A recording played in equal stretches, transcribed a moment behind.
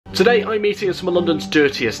Today I'm eating at some of London's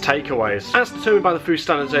dirtiest takeaways, as determined by the Food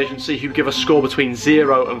Standards Agency, who give a score between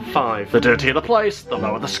 0 and 5. The dirtier the place, the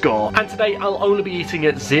lower the score. And today I'll only be eating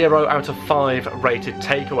at 0 out of 5 rated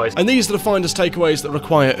takeaways. And these are the finest takeaways that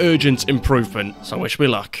require urgent improvement, so wish me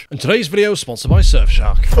luck. And today's video is sponsored by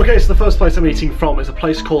Surfshark. Okay, so the first place I'm eating from is a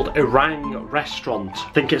place called Orang Restaurant. I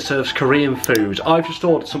think it serves Korean food. I've just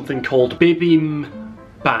ordered something called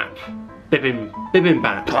bibimbap.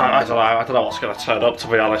 Bibimbap. I don't know what's going to turn up, to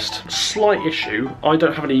be honest. Slight issue, I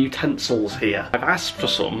don't have any utensils here. I've asked for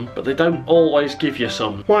some, but they don't always give you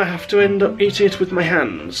some. Why I have to end up eating it with my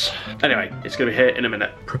hands? Anyway, it's going to be here in a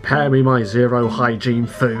minute. Prepare me my zero hygiene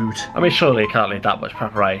food. I mean, surely you can't need that much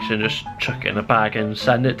preparation. Just chuck it in a bag and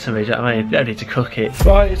send it to me. Do you know what I mean? You don't need to cook it.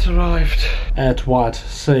 Right, it's arrived. Edward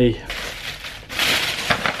C.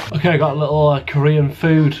 Okay, I got a little Korean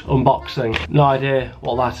food unboxing. No idea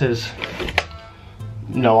what that is.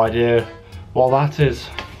 No idea what that is.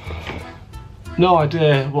 No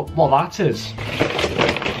idea what that is.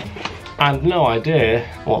 And no idea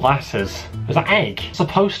what that is. Is that egg?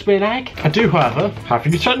 Supposed to be an egg? I do, however, have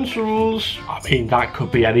utensils. I mean, that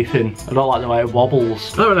could be anything. I don't like the way it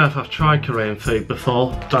wobbles. I don't know if I've tried Korean food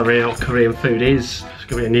before. Don't really know what Korean food is. It's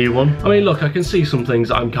gonna be a new one. I mean, look, I can see some things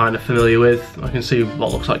that I'm kind of familiar with. I can see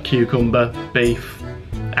what looks like cucumber, beef,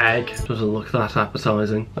 egg. Doesn't look that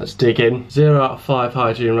appetizing. Let's dig in. 0 out of 5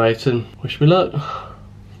 hygiene rating. Wish me luck.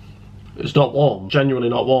 It's not warm. Genuinely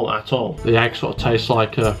not warm at all. The egg sort of tastes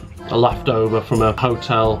like a leftover from a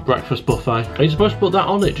hotel breakfast buffet. Are you supposed to put that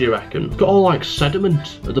on it, do you reckon? It's got all like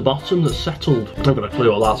sediment at the bottom that's settled. I've got a clue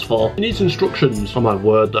what that's for. It needs instructions. Oh my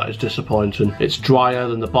word, that is disappointing. It's drier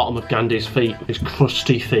than the bottom of Gandhi's feet. It's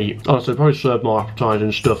crusty feet. Honestly, probably serve more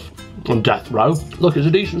appetizing stuff on death row. Look, it's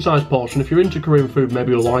a decent sized portion. If you're into Korean food,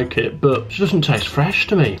 maybe you'll like it, but it doesn't taste fresh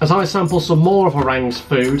to me. As I sample some more of Orang's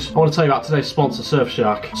food, I want to tell you about today's sponsor,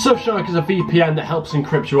 Surfshark. Surfshark is a VPN that helps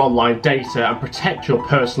encrypt your online data and protect your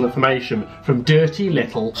personal information from dirty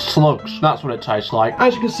little slugs. That's what it tastes like.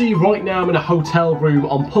 As you can see right now, I'm in a hotel room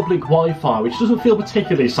on public Wi-Fi, which doesn't feel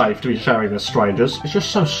particularly safe to be sharing with strangers. It's just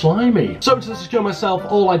so slimy. So to secure myself,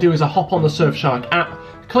 all I do is I hop on the Surfshark app,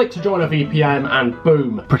 click to join a VPN, and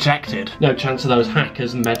boom, protected. No chance of those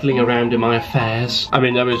hackers meddling around in my affairs. I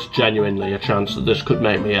mean, there is genuinely a chance that this could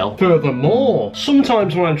make me ill. Furthermore,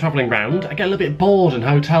 sometimes when I'm travelling around, I get a little bit bored in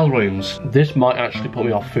hotel rooms. This might actually put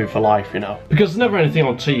me off food for life, you know. Because there's never anything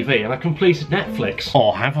on TV, and I completed Netflix.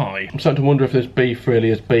 Or have I? I'm starting to wonder if this beef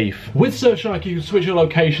really is beef. With Surfshark, you can switch your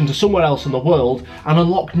location to somewhere else in the world and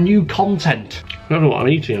unlock new content. I don't know what I'm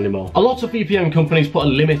eating anymore. A lot of VPN companies put a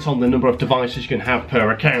limit on the number of devices you can have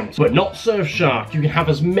per account, but not Surfshark. You can have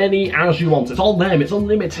as many as you want. It's on them, it's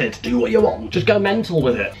unlimited. Do what you want. Just go mental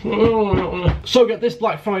with it. So get this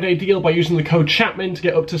Black Friday deal by using the code Chapman to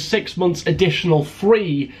get up to 6 months additional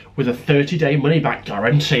free with a 30-day money-back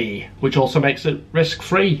guarantee, which also makes it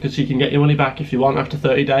risk-free because you can get your money back if you want after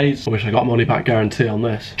 30 days. I wish I got money-back guarantee on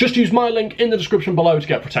this. Just use my link in the description below to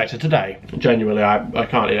get protected today. Genuinely, I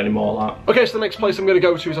can't eat any more of that. Okay, so the next place I'm going to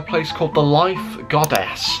go to is a place called the Life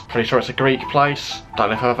Goddess. Pretty sure it's a Greek place. Don't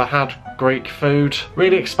know if I've ever had Greek food.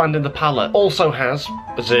 Really expanding the palate. Also has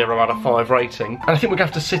a 0 out of 5 rating. And I think we're going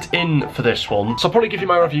to have to sit in for this one. So I'll probably give you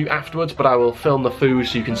my review afterwards, but I will film the food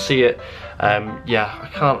so you can see it. Yeah, I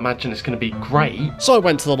can't imagine it's going to be great. So I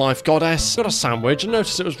went to the Life Goddess, got a sandwich, and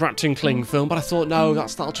noticed it was wrapped in cling film, but I thought, no,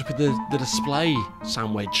 that'll just be the display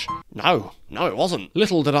sandwich. No, it wasn't.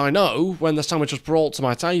 Little did I know, when the sandwich was brought to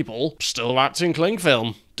my table, still wrapped in cling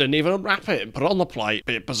film. Didn't even unwrap it and put it on the plate.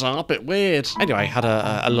 Bit bizarre, bit weird. Anyway, had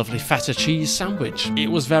a lovely feta cheese sandwich. It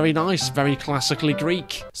was very nice, very classically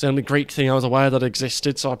Greek. It's the only Greek thing I was aware that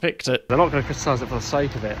existed, so I picked it. I'm not going to criticise it for the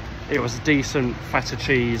sake of it. It was a decent feta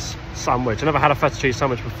cheese sandwich. I never had a feta cheese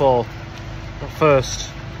sandwich before. But first,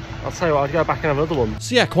 I'll tell you what, I'd go back and have another one.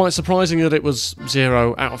 So yeah, quite surprising that it was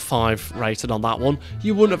 0 out of 5 rated on that one.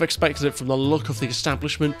 You wouldn't have expected it from the look of the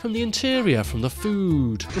establishment, from the interior, from the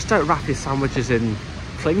food. Just don't wrap your sandwiches in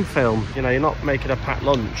cling film. You know, you're not making a packed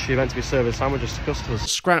lunch, you're meant to be serving sandwiches to customers.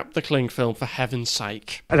 Scrap the cling film for heaven's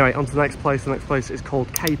sake. Anyway, on to the next place. The next place is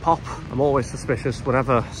called K-pop. I'm always suspicious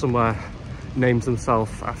whenever somewhere names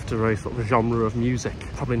themselves after a sort of genre of music.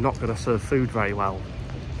 Probably not going to serve food very well.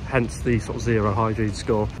 Hence the sort of 0 hygiene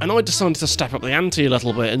score. And I decided to step up the ante a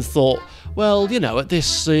little bit and thought, well, you know, at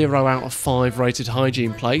this 0 out of 5 rated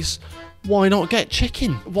hygiene place, why not get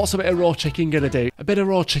chicken? What's a bit of raw chicken gonna do? A bit of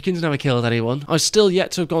raw chicken's never killed anyone. I've still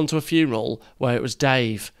yet to have gone to a funeral where it was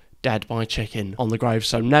Dave dead by chicken on the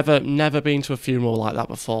gravestone. Never been to a funeral like that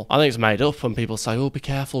before. I think it's made up when people say, oh, be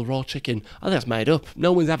careful, raw chicken. I think it's made up.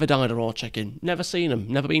 No one's ever died of raw chicken. Never seen them.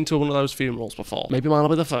 Never been to one of those funerals before. Maybe mine will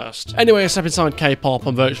be the first. Anyway, I step inside K-pop.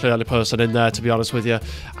 I'm virtually the only person in there, to be honest with you.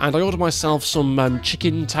 And I ordered myself some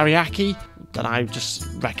chicken teriyaki. That I just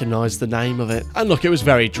recognised the name of it. And look, it was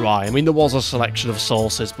very dry. I mean, there was a selection of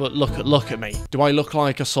sauces, but look at me. Do I look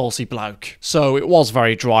like a saucy bloke? So it was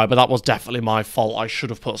very dry, but that was definitely my fault. I should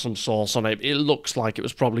have put some sauce on it. It looks like it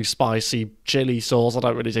was probably spicy chili sauce. I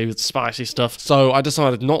don't really do spicy stuff. So I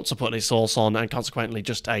decided not to put any sauce on and consequently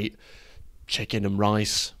just ate chicken and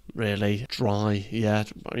rice, really. Dry, yeah.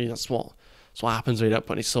 I mean, that's what happens when you don't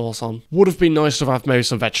put any sauce on. Would have been nice to have maybe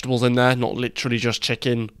some vegetables in there, not literally just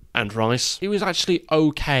chicken and rice. It was actually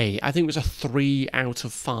okay. I think it was a 3 out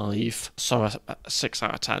of 5, so a 6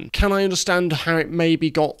 out of 10. Can I understand how it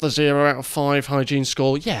maybe got the 0 out of 5 hygiene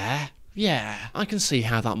score? Yeah, I can see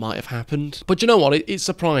how that might have happened. But you know what? It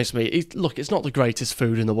surprised me. Look, it's not the greatest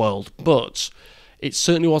food in the world, but it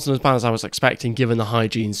certainly wasn't as bad as I was expecting given the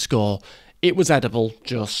hygiene score. It was edible,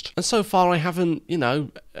 just. And so far I haven't, you know,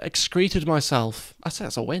 excreted myself. I'd say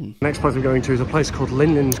that's a win. Next place we're going to is a place called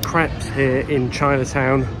Linden's Crepes here in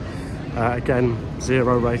Chinatown. Again,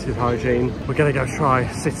 0 rated hygiene. We're gonna go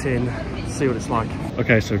try, sit in, see what it's like.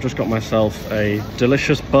 Okay, so I've just got myself a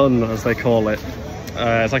delicious bun, as they call it.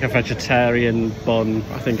 It's like a vegetarian bun,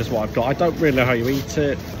 I think is what I've got. I don't really know how you eat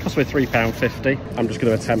it. It cost me £3.50. I'm just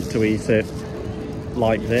gonna attempt to eat it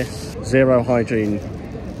like this. 0 hygiene.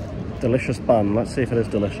 Delicious bun. Let's see if it is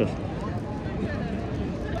delicious.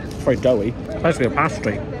 It's very doughy. It's basically a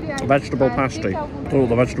pasty. A vegetable pasty. All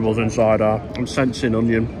the vegetables inside are. I'm sensing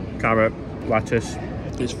onion, carrot, lettuce.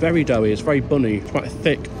 It's very doughy. It's very bunny. It's quite a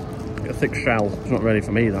thick shell. It's not ready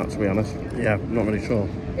for me, that, to be honest. Yeah, I'm not really sure.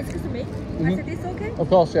 Excuse me. I said this okay? Of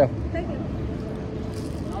course, yeah. Thank you.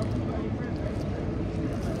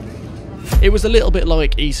 It was a little bit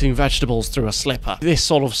like eating vegetables through a slipper. This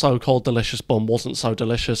sort of so-called delicious bun wasn't so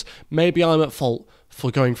delicious. Maybe I'm at fault for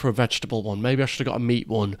going for a vegetable one. Maybe I should have got a meat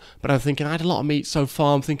one. But I'm thinking I had a lot of meat so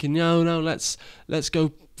far. I'm thinking, no, let's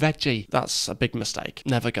go veggie. That's a big mistake.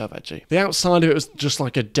 Never go veggie. The outside of it was just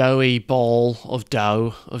like a doughy ball of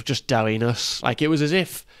dough, of just doughiness. Like it was as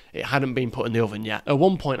if it hadn't been put in the oven yet. At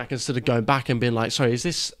one point I considered going back and being like, sorry,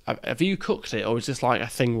 have you cooked it, or is this like a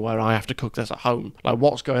thing where I have to cook this at home? Like,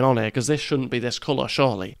 what's going on here? Because this shouldn't be this colour,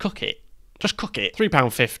 surely. Cook it. Just cook it.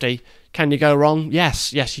 £3.50. Can you go wrong?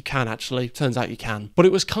 Yes, you can actually. Turns out you can. But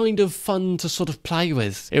it was kind of fun to sort of play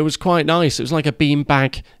with. It was quite nice. It was like a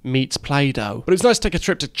beanbag meets Play-Doh. But it was nice to take a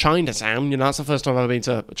trip to Chinatown. You know, that's the first time I've ever been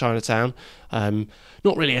to Chinatown.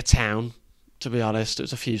 Not really a town, to be honest. It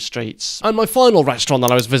was a few streets. And my final restaurant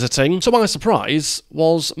that I was visiting, to my surprise,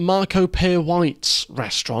 was Marco Pierre White's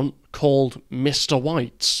restaurant called Mr.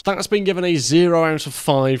 White's. That's been given a 0 out of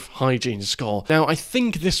 5 hygiene score. Now, I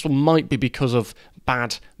think this one might be because of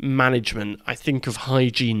bad management. I think of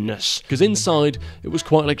hygieneness, because inside it was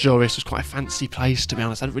quite luxurious. It was quite a fancy place, to be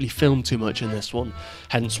honest. I didn't really film too much in this one,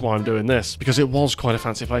 hence why I'm doing this, because it was quite a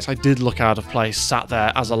fancy place. I did look out of place, sat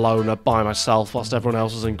there as a loner by myself whilst everyone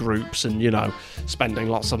else was in groups and, you know, spending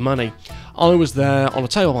lots of money. I was there on a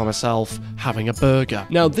table by myself having a burger.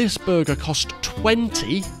 Now, this burger cost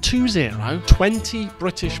 20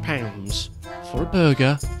 British pounds for a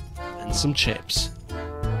burger and some chips.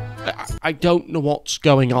 I don't know what's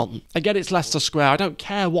going on. I get it's Leicester Square. I don't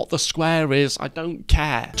care what the square is. I don't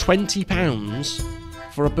care. £20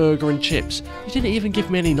 for a burger and chips. You didn't even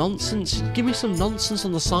give me any nonsense. Give me some nonsense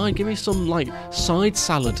on the side. Give me some, like, side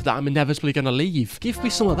salad that I'm inevitably going to leave. Give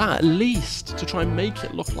me some of that, at least, to try and make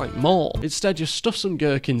it look like more. Instead, you stuff some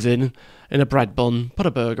gherkins in a bread bun, put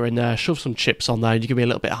a burger in there, shove some chips on there, and you give me a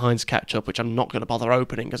little bit of Heinz ketchup, which I'm not going to bother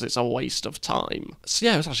opening because it's a waste of time. So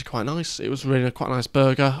yeah, it was actually quite nice. It was really quite a nice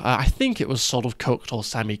burger. I think it was sort of cooked or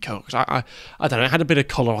semi-cooked. I don't know, it had a bit of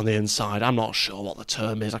colour on the inside. I'm not sure what the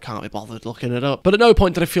term is. I can't be bothered looking it up. But at no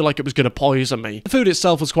point did I feel like it was going to poison me. The food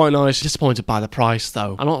itself was quite nice. Disappointed by the price,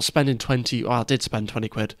 though. I'm not spending 20... Well, I did spend 20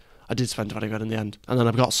 quid. I did spend 20 quid in the end. And then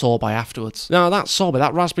I've got sorbet afterwards. Now,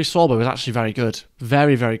 that raspberry sorbet was actually very good.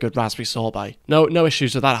 Very, very good raspberry sorbet. No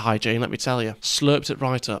issues with that hygiene, let me tell you. Slurped it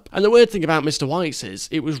right up. And the weird thing about Mr. White's is,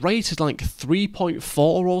 it was rated like 3.4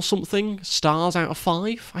 or something stars out of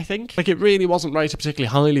 5, I think. Like, it really wasn't rated particularly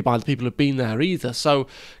highly by the people who've been there either. So,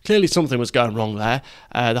 clearly something was going wrong there.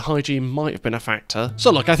 The hygiene might have been a factor.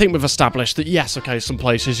 So, look, I think we've established that, yes, okay, some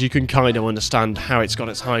places you can kind of understand how it's got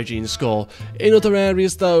its hygiene score. In other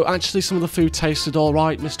areas, though, actually some of the food tasted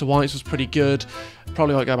alright. Mr. White's was pretty good.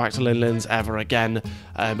 Probably won't go back to Lin Lin's ever again.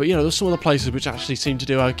 But you know, there's some of the places which actually seem to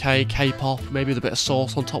do okay. K-pop, maybe with a bit of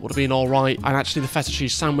sauce on top would have been alright. And actually the feta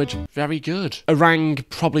cheese sandwich, very good. Orang,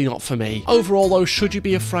 probably not for me. Overall though, should you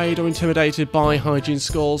be afraid or intimidated by hygiene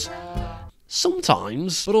scores?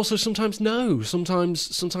 Sometimes, but also sometimes no.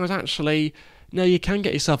 Sometimes actually, no, you can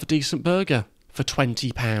get yourself a decent burger for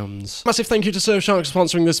 £20. Massive thank you to Surfshark for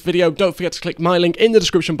sponsoring this video. Don't forget to click my link in the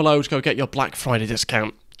description below to go get your Black Friday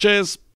discount. Cheers!